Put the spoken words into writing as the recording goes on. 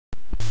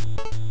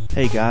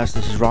Hey guys,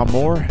 this is Rob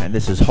Moore, and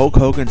this is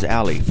Hogans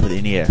Alley for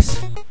the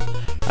NES.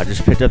 I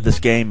just picked up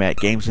this game at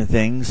Games and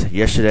Things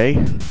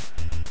yesterday.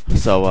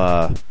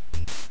 So,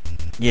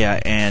 yeah,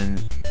 and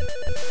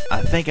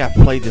I think I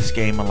played this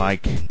game in,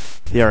 like,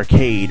 the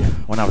arcade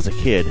when I was a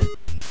kid.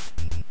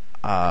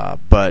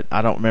 But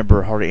I don't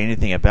remember hardly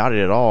anything about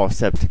it at all,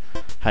 except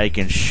how you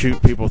can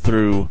shoot people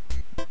through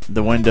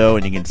the window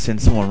and you can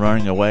send someone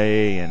running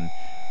away, and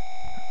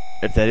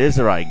if that is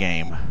the right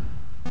game.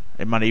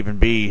 It might even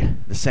be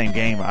the same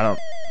game. I don't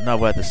know.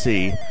 We'll have to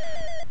see.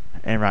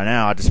 And right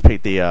now, I just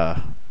picked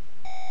the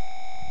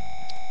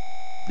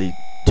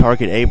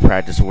Target A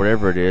practice or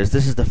whatever it is.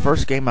 This is the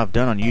first game I've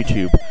done on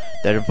YouTube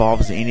that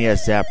involves the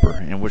NES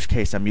Zapper, in which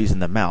case I'm using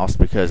the mouse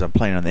because I'm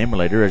playing on the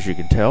emulator, as you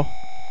can tell.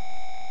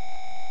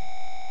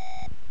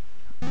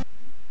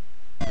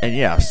 And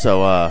yeah,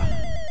 so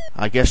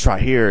I guess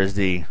right here is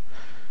the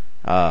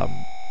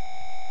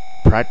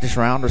practice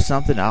round or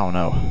something. I don't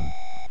know.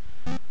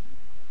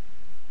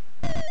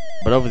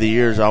 But over the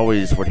years, I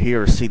always would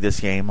hear or see this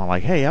game. I'm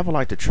like, hey, I would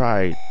like to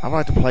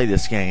play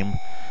this game,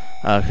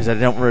 because I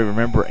don't really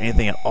remember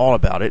anything at all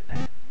about it.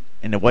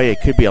 In a way, it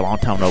could be a long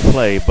time no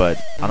play, but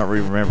I don't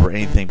really remember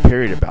anything,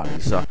 period, about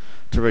it. So,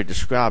 to really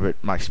describe it,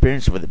 my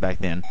experience with it back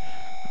then.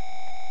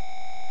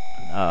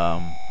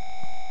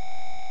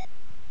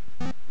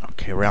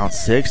 Okay, round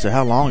 6. So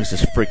how long is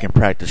this freaking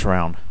practice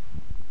round?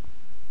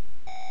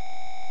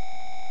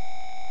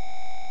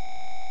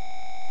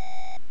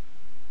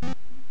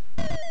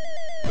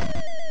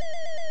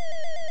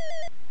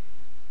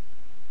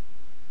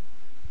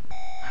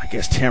 I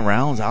guess 10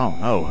 rounds? I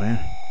don't know, man.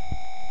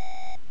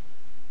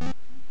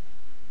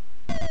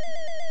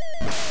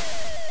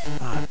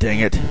 Ah,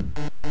 dang it.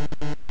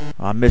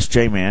 I missed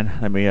J-Man.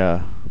 Let me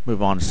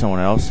move on to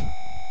someone else.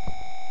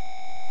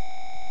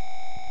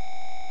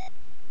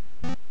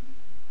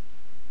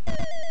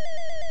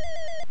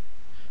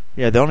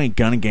 Yeah, the only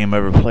gun game I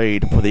ever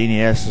played for the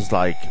NES was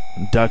like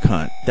Duck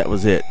Hunt. That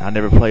was it. I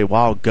never played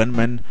Wild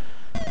Gunman.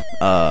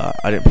 I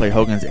didn't play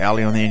Hogans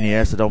Alley on the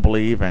NES, I don't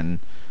believe, and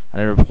I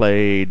never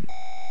played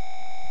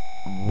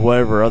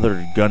whatever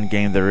other gun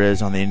game there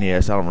is on the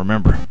NES. I don't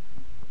remember.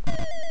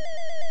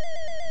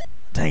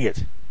 Dang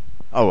it.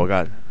 Oh, I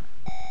got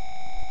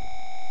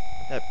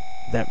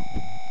that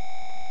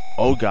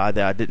old guy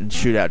that I didn't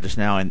shoot at just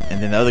now, and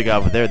then the other guy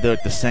over there, they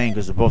look the same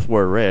because they both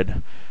were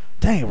red.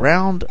 Dang,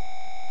 round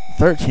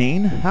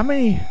 13? How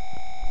many?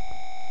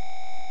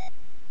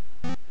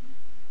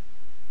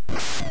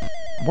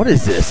 What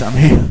is this? I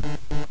mean,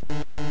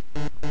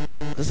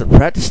 is this a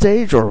practice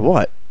stage or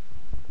what?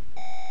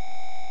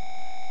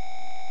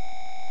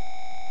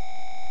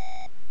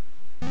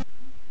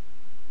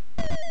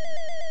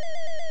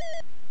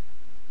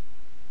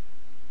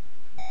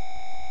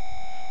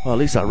 Well, at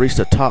least I reached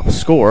the top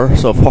score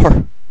so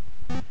far.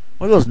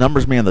 What do those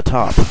numbers mean on the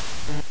top?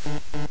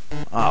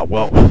 Ah,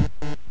 well.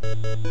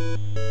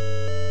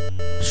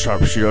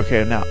 Sharpshooter.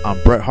 Okay, now I'm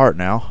Bret Hart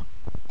now.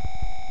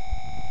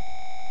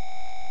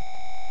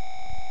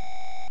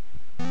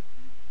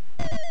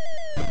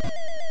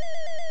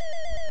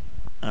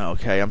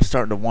 Okay, I'm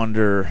starting to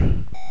wonder.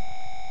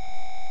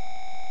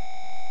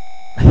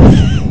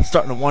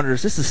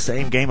 Is this the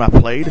same game I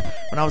played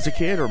when I was a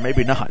kid, or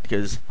maybe not?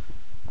 Because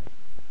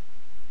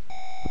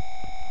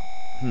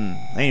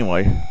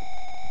anyway,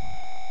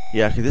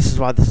 yeah, cause this is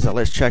why this is a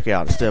let's check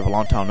out instead of a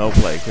long time no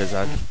play, because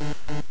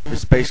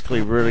this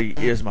basically really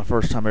is my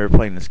first time ever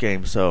playing this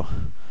game, so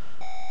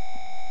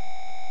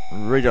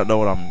I really don't know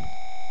what I'm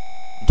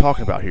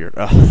talking about here.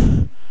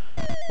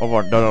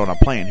 Or don't know what I'm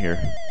playing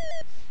here.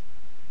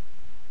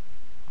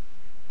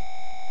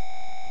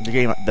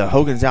 The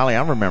Hogans Alley,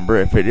 I remember,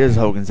 if it is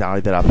Hogans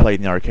Alley that I played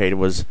in the arcade,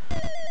 was,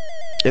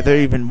 if there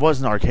even was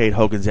an arcade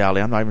Hogans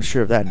Alley, I'm not even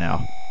sure of that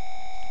now.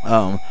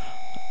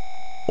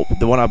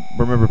 The one I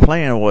remember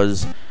playing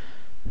was,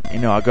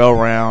 I go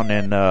around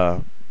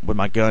and with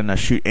my gun I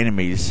shoot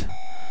enemies,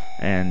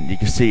 and you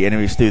can see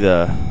enemies through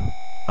the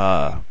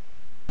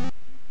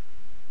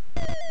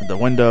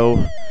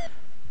window,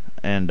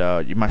 and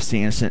you might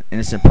see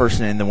innocent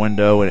person in the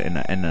window in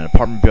an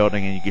apartment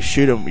building, and you can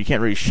shoot them. You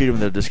can't really shoot them;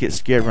 they'll just get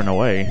scared, run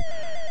away.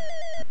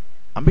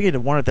 I'm beginning to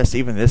wonder if that's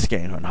even this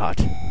game or not.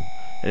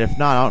 And if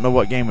not, I don't know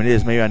what game it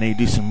is. Maybe I need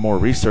to do some more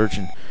research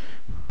and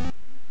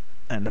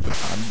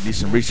do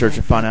some research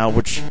and find out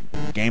which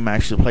game I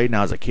actually played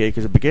now as a kid,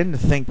 because I'm beginning to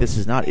think this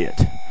is not it.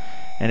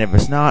 And if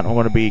it's not, I'm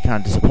going to be kind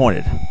of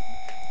disappointed.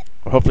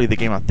 Or hopefully the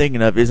game I'm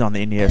thinking of is on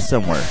the NES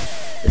somewhere.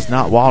 It's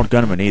not Wild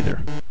Gunman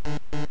either.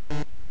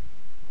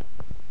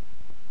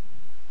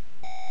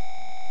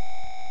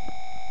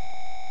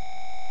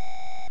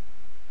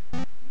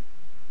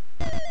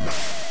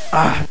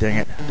 Ah, dang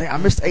it. Dang, I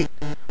missed 8.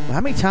 Well,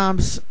 how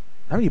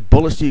many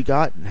bullets do you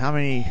got, and how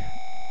many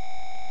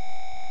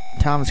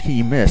times can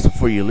you miss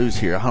before you lose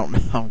here? I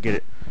don't get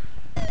it.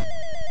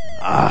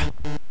 Ah.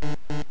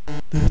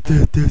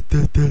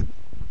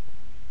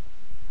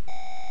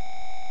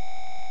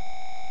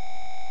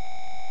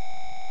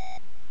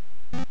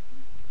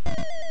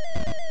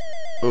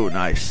 Oh,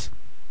 nice.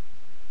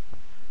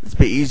 It'd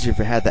be easier if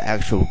it had the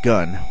actual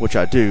gun, which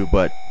I do,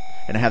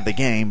 and I have the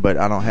game, but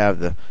I don't have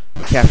the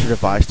capture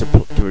device to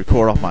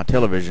record off my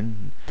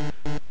television.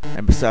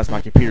 And besides,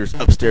 my computer's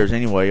upstairs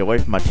anyway, away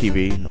from my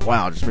TV.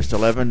 Wow, just missed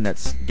 11.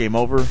 That's game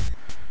over.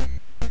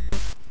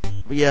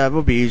 But yeah, it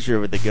would be easier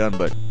with the gun,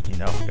 but you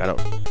know, you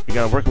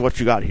gotta work with what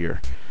you got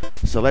here.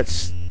 So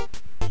let's.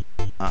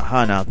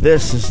 Now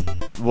this is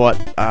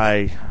what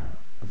I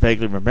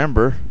vaguely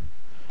remember.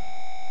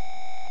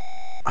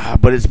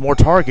 But it's more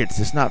targets.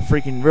 It's not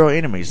freaking real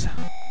enemies.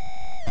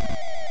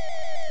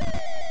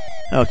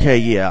 Okay,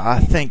 yeah, I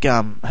think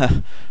I'm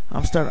a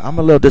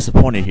little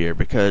disappointed here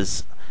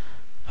because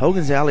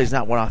Hogans Alley is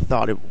not what I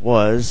thought it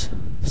was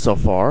so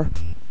far.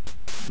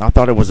 I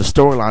thought it was a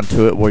storyline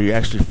to it where you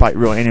actually fight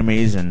real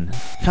enemies and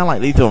kind of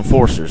like Lethal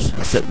Enforcers.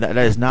 Except that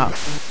is not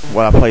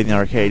what I played in the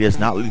arcade. It's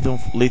not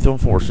Lethal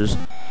Enforcers.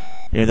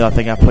 Even though I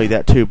think I played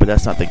that too, but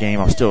that's not the game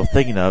I'm still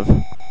thinking of.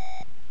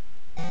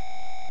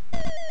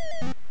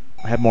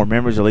 I have more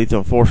memories of Lethal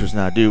Enforcers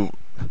than I do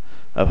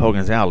of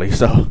Hogans Alley,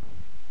 so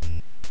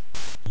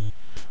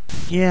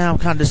yeah, I'm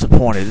kind of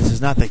disappointed. This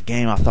is not the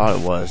game I thought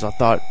it was. I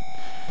thought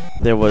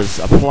there was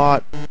a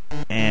plot,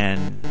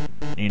 and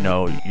you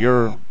know, I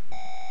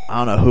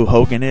don't know who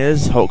Hogan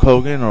is, Hulk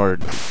Hogan, or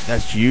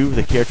that's you,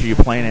 the character you're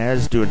playing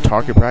as, doing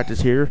target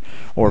practice here,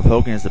 or if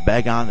Hogan is the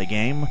bad guy in the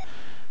game.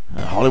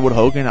 Hollywood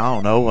Hogan, I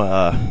don't know.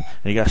 And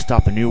you got to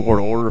stop the New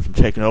World Order from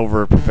taking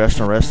over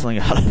professional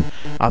wrestling.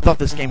 I thought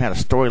this game had a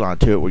storyline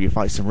to it where you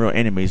fight some real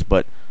enemies,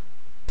 but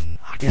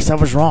I guess I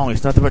was wrong.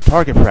 It's nothing but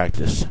target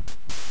practice.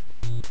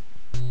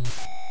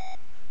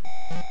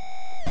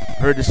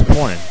 Very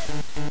disappointed.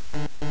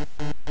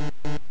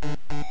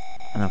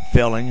 And I'm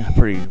failing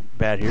pretty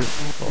bad here.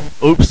 Oh,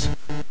 oops.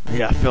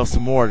 Yeah, I failed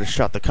some more. Just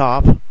shot the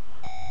cop.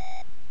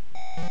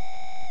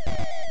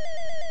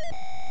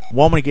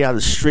 Woman, get out of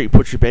the street.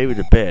 Put your baby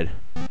to bed.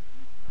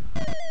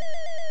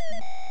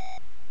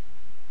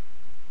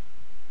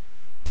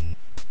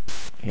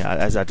 Yeah,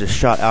 as I just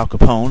shot Al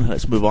Capone.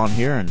 Let's move on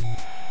here. And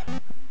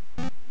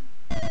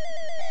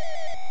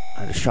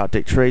I just shot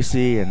Dick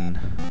Tracy and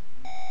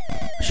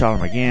shot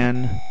him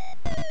again.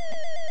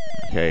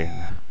 Okay.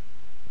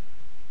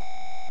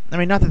 I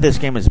mean, not that this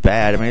game is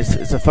bad. I mean,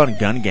 it's a fun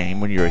gun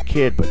game when you're a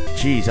kid, but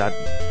geez, I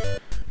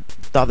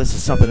thought this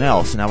was something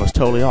else, and I was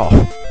totally off.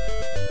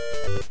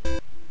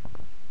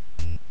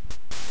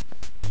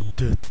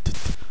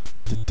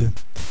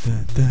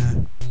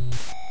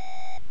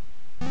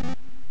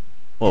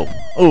 Whoa.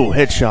 Oh,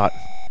 headshot.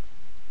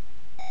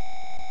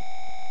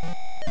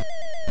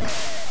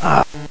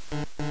 Ah.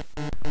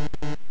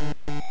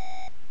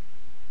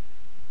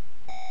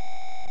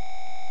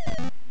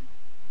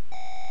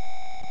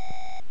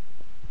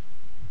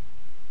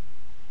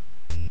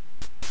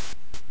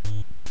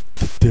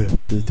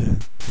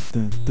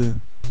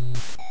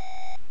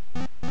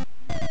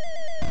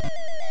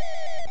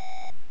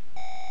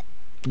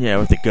 Yeah,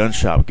 with the gun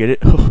shop, get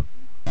it?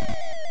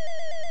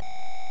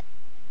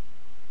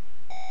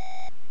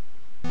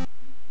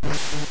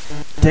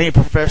 Dang it,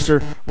 Professor,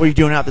 what are you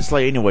doing out this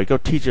late anyway? Go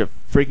teach a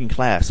freaking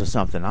class or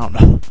something, I don't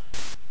know.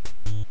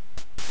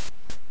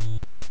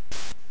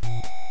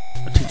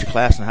 I'll teach a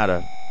class on how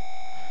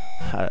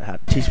to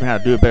teach me how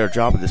to do a better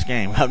job at this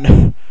game. I've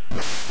never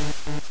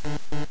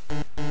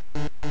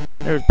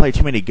played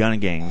too many gun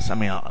games. I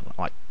mean,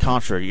 like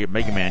Contra,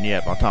 Mega Man,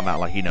 yeah, but I'm talking about,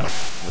 like, you know,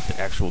 with the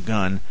actual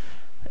gun.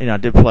 You know, I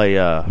did play,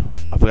 I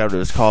forgot what it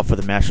was called for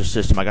the Master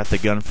System. I got the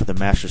gun for the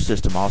Master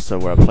System also,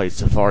 where I played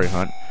Safari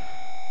Hunt.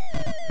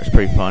 That's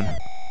pretty fun.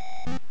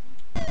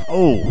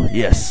 Oh,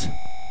 yes.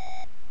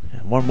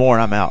 One more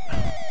and I'm out.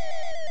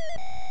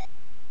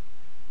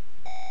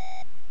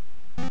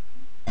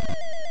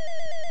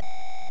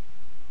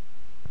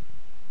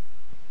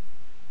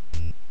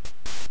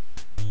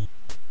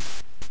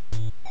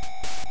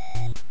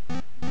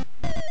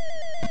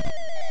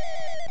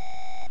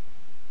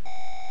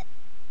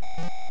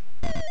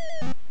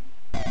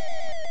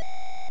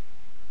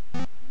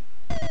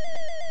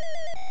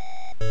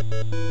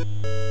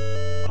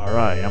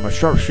 Alright, I'm a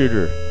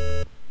sharpshooter.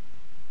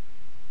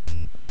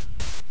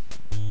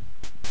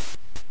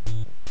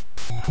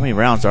 How many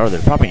rounds are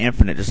there? Probably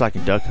infinite, just like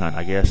in Duck Hunt,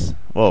 I guess.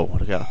 Whoa,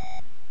 look out.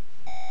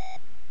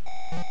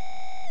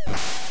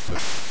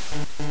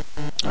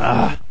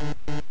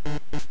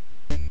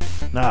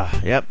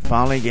 Yep,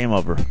 finally game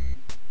over.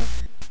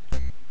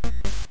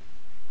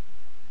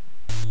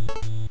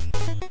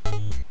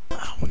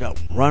 We got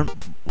run.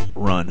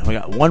 We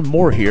got one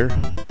more here.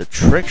 The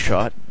trick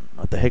shot.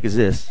 What the heck is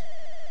this?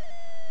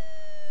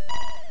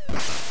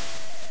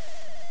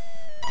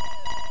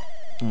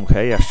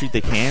 Okay, I shoot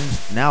the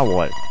cans. Now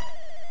what?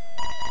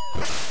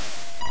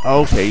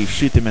 Okay, you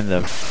shoot them in the...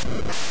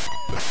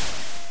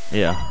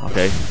 Yeah,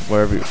 okay.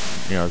 Wherever, you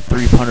know,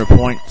 300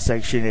 point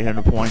section,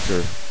 800 points, or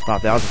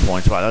 5,000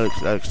 points. Wow,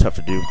 that looks tough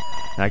to do.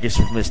 And I guess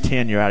if you miss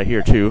 10, you're out of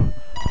here, too.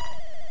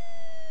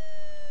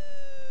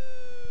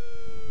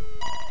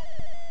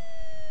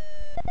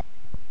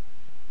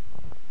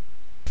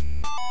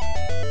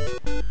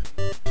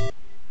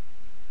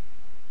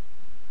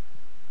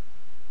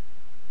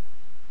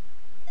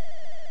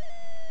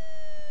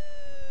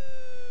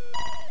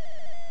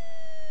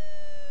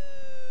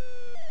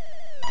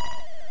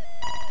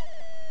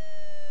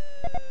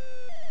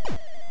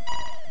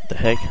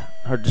 heck?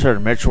 Just heard a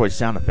Metroid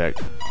sound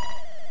effect.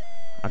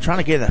 I'm trying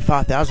to get that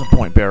 5,000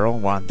 point barrel.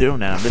 While I'm doing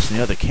that, I'm missing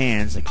the other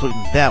cans,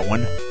 including that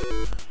one.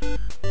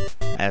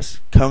 As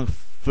Kung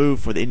Fu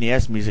for the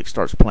NES music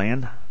starts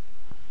playing.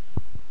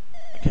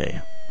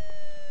 Okay.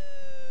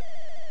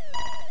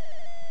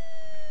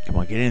 Come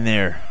on, get in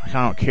there. I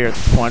don't care at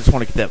this point. I just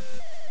want to get that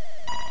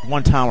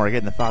one time where I get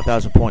in the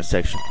 5,000 point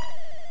section.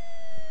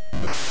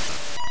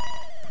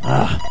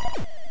 Ah.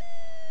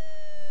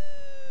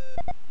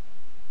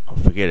 Oh,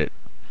 forget it.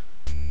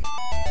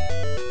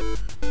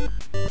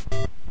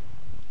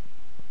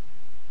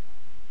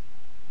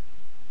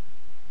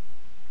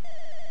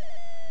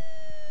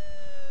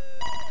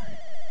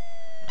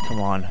 Come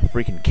on,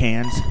 freaking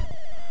cans.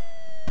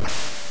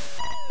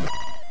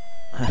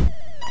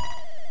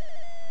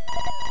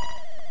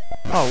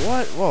 Oh,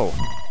 what? Whoa.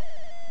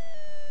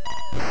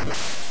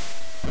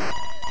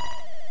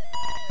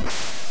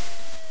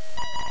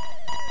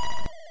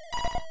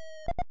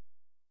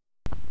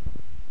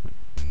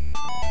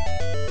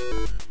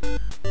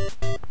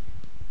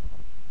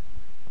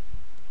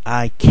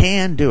 I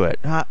can do it.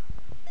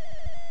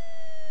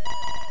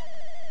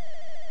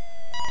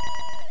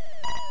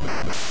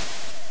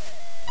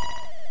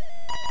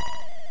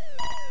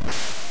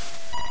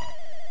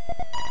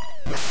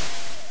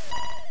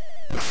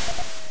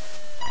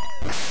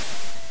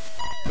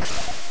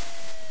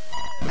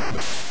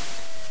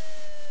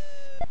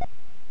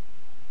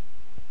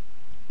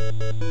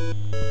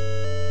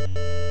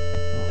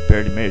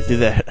 Barely made it through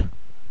that.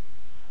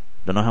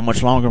 Don't know how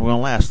much longer we're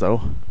gonna last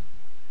though.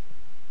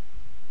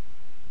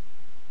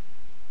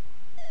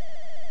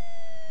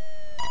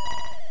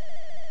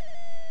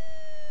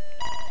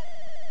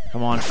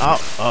 Come on.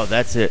 Oh,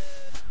 that's it.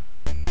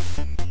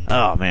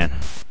 Oh man.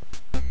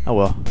 Oh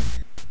well.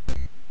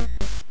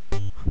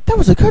 That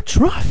was a good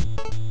try.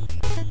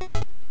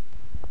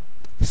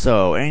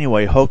 So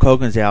anyway,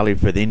 Hogan's Alley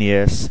for the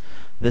NES.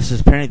 This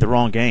is apparently the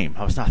wrong game.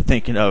 I was not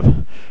thinking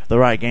of the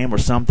right game or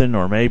something,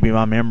 or maybe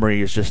my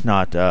memory is just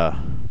not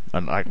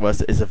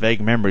it's a vague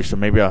memory, so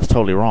maybe I was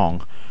totally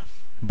wrong.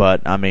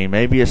 But I mean,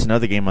 maybe it's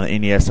another game on the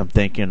NES I'm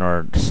thinking,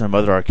 or some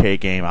other arcade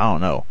game. I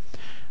don't know.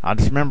 I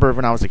just remember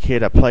when I was a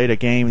kid, I played a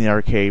game in the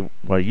arcade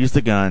where I used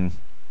the gun,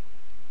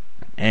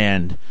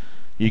 and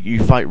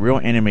you fight real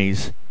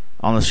enemies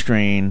on the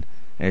screen,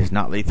 and it's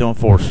not Lethal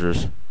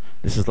Enforcers.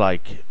 This is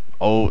like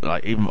old,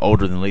 like even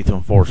older than Lethal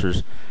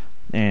Enforcers,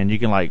 and you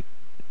can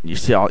you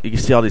can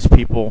see all these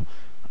people,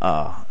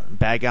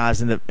 bad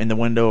guys in the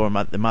window, or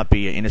there might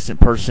be an innocent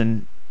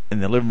person in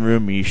the living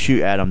room, and you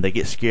shoot at them, they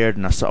get scared.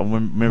 And I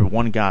remember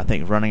one guy, I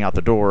think, running out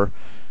the door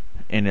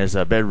in his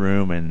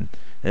bedroom, and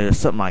it was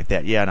something like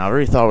that. Yeah, and I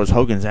really thought it was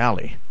Hogan's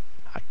Alley.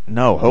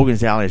 No,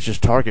 Hogan's Alley is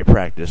just target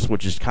practice,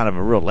 which is kind of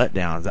a real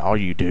letdown. Is that all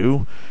you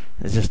do?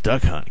 It's just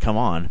duck hunt. Come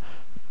on.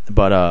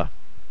 But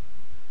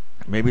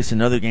maybe it's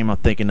another game I'm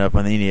thinking of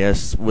on the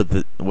NES with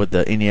the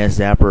NES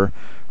Zapper,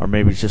 or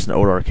maybe it's just an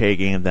old arcade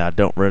game that I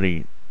don't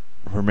really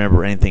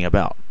remember anything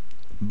about.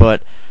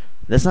 But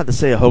that's not to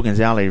say Hogan's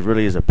Alley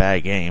really is a bad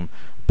game.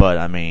 But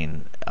I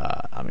mean,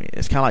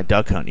 it's kind of like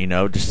duck hunt, you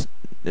know. Just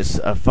it's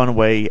a fun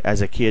way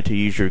as a kid to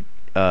use your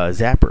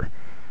zapper.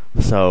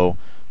 So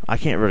I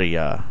can't really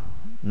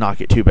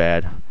knock it too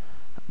bad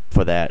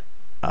for that.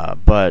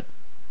 But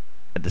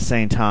at the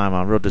same time,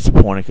 I'm real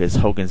disappointed because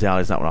Hogan's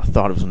Alley is not what I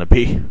thought it was going to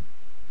be.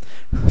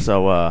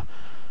 So,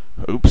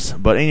 oops.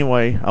 But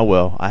anyway, oh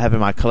well. I have in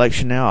my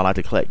collection now. I like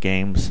to collect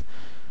games.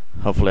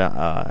 Hopefully,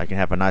 I can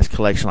have a nice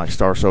collection like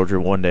Star Soldier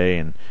one day,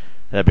 and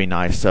that'd be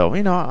nice. So,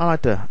 you know, I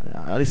like to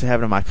at least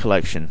have it in my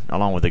collection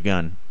along with a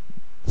gun.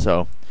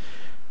 So,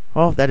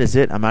 well, that is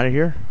it. I'm out of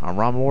here. I'm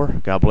Ron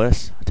Moore. God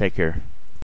bless. Take care.